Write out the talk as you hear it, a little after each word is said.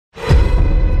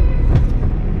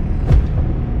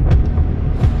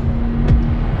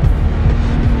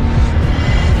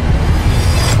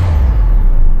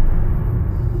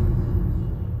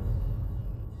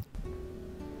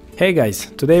Hey guys,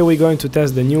 today we're going to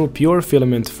test the new pure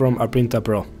filament from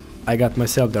AprintaPro. I got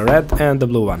myself the red and the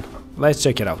blue one. Let's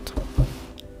check it out.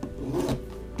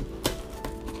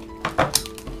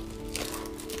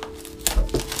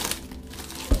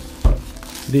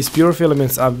 These pure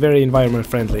filaments are very environment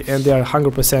friendly and they are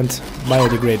 100%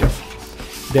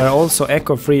 biodegradable. They are also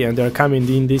eco-free and they are coming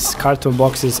in these carton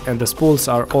boxes, and the spools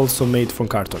are also made from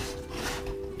carton.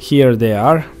 Here they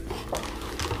are.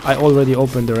 I already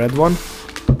opened the red one.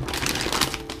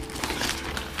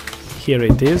 Here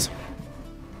it is.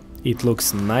 It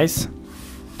looks nice.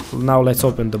 Now let's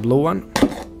open the blue one.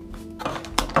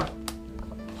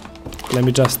 Let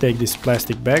me just take this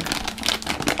plastic bag.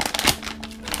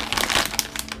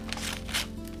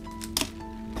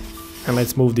 And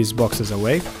let's move these boxes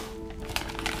away.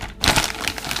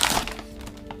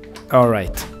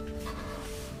 Alright.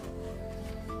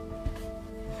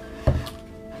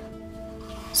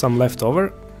 Some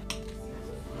leftover.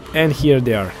 And here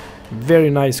they are. Very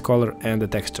nice color and the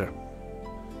texture.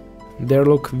 They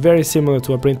look very similar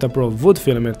to AprintaPro wood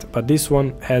filament, but this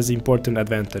one has important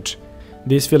advantage.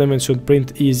 This filament should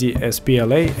print easy as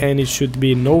PLA and it should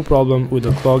be no problem with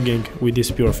the clogging with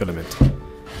this pure filament.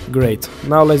 Great,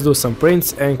 now let's do some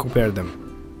prints and compare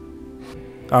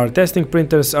them. Our testing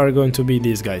printers are going to be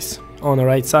these guys. On the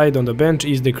right side on the bench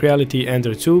is the Creality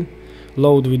Ender 2,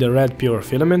 loaded with a red pure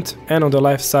filament, and on the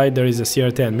left side there is a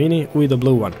CR10 Mini with a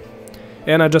blue one.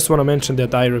 And I just want to mention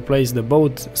that I replaced the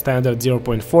both standard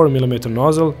 0.4mm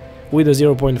nozzle with a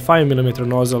 0.5mm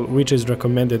nozzle, which is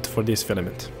recommended for this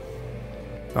filament.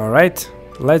 Alright,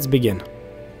 let's begin.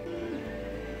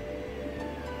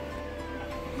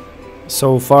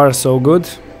 So far so good,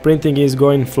 printing is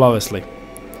going flawlessly.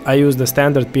 I use the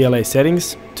standard PLA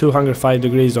settings, 205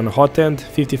 degrees on the hot end,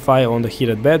 55 on the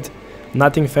heated bed.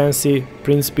 Nothing fancy,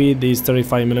 print speed is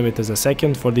 35mm a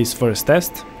second for this first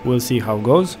test, we'll see how it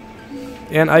goes.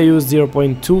 And I use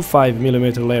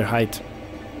 0.25mm layer height.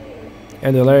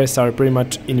 And the layers are pretty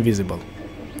much invisible.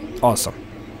 Awesome.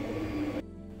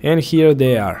 And here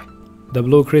they are. The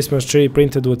blue Christmas tree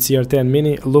printed with CR10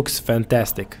 Mini looks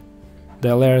fantastic.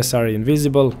 The layers are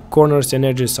invisible, corners and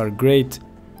edges are great,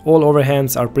 all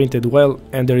overhands are printed well,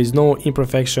 and there is no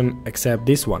imperfection except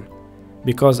this one.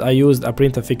 Because I used a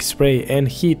PrintaFix spray and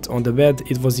heat on the bed,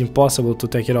 it was impossible to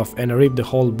take it off and rip the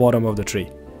whole bottom of the tree.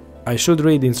 I should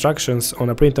read the instructions on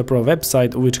AprintaPro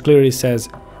website, which clearly says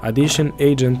addition,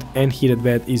 agent and heated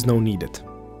bed is no needed.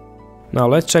 Now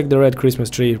let's check the red Christmas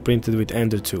tree printed with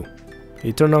Ender 2.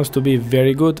 It turned out to be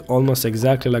very good, almost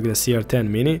exactly like the CR10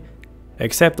 Mini,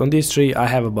 except on this tree I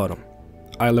have a bottom.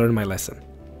 I learned my lesson.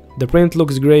 The print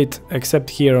looks great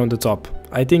except here on the top.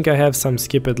 I think I have some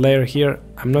skipped layer here.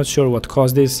 I'm not sure what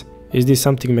caused this. Is this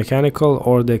something mechanical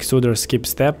or the extruder skipped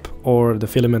step or the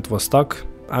filament was stuck?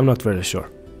 I'm not very sure.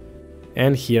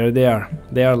 And here they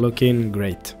are looking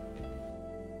great.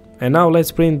 And now let's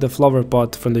print the flower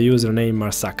pot from the username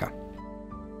Marsaka.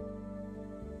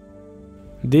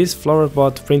 This flower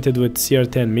pot printed with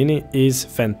CR10 Mini is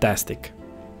fantastic.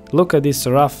 Look at this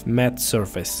rough matte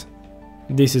surface.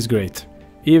 This is great.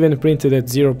 Even printed at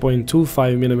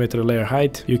 0.25mm layer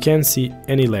height, you can't see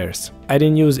any layers. I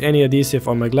didn't use any adhesive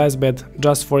on my glass bed,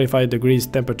 just 45 degrees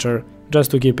temperature,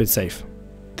 just to keep it safe.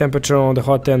 Temperature on the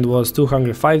hot end was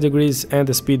 205 degrees and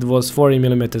the speed was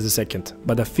 40mm a second,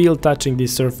 but the feel touching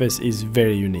this surface is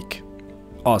very unique.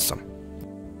 Awesome.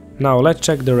 Now let's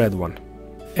check the red one.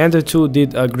 Ender 2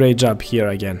 did a great job here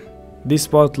again. This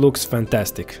spot looks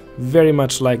fantastic, very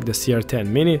much like the CR10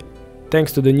 Mini,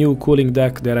 thanks to the new cooling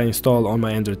deck that I installed on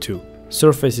my Ender 2.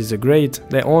 Surface is great,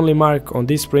 the only mark on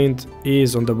this print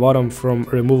is on the bottom from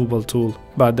removable tool,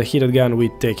 but the heated gun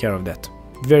will take care of that.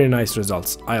 Very nice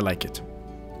results, I like it.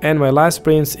 And my last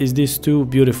prints is these two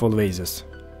beautiful vases.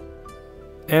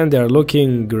 And they are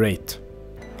looking great.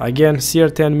 Again,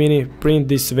 CR10 Mini print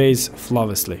this vase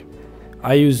flawlessly.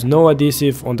 I use no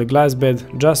adhesive on the glass bed,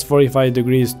 just 45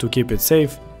 degrees to keep it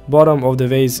safe. Bottom of the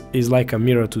vase is like a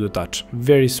mirror to the touch,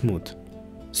 very smooth.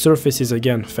 Surface is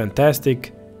again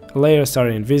fantastic, layers are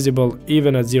invisible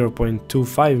even at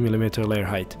 0.25mm layer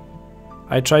height.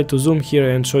 I tried to zoom here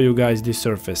and show you guys this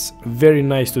surface, very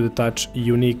nice to the touch,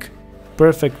 unique,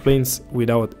 perfect prints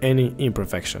without any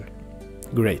imperfection.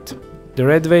 Great. The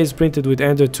red vase printed with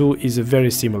Ender 2 is very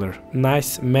similar,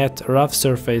 nice matte rough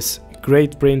surface,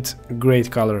 great print, great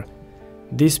color.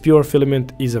 This pure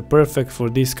filament is perfect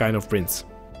for this kind of prints.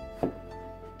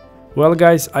 Well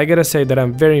guys, I gotta say that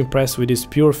I'm very impressed with this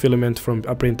pure filament from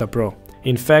AprintaPro.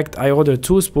 In fact, I ordered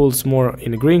 2 spools more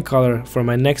in green color for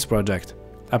my next project.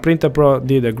 AprintaPro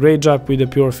did a great job with the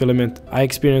pure filament. I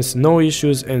experienced no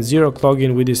issues and zero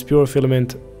clogging with this pure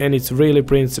filament, and it really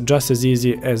prints just as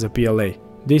easy as a PLA.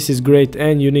 This is great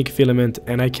and unique filament,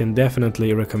 and I can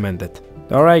definitely recommend it.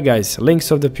 Alright guys, links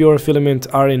of the pure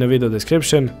filament are in the video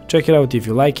description, check it out if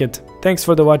you like it. Thanks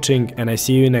for the watching and I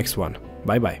see you in next one.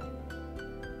 Bye bye.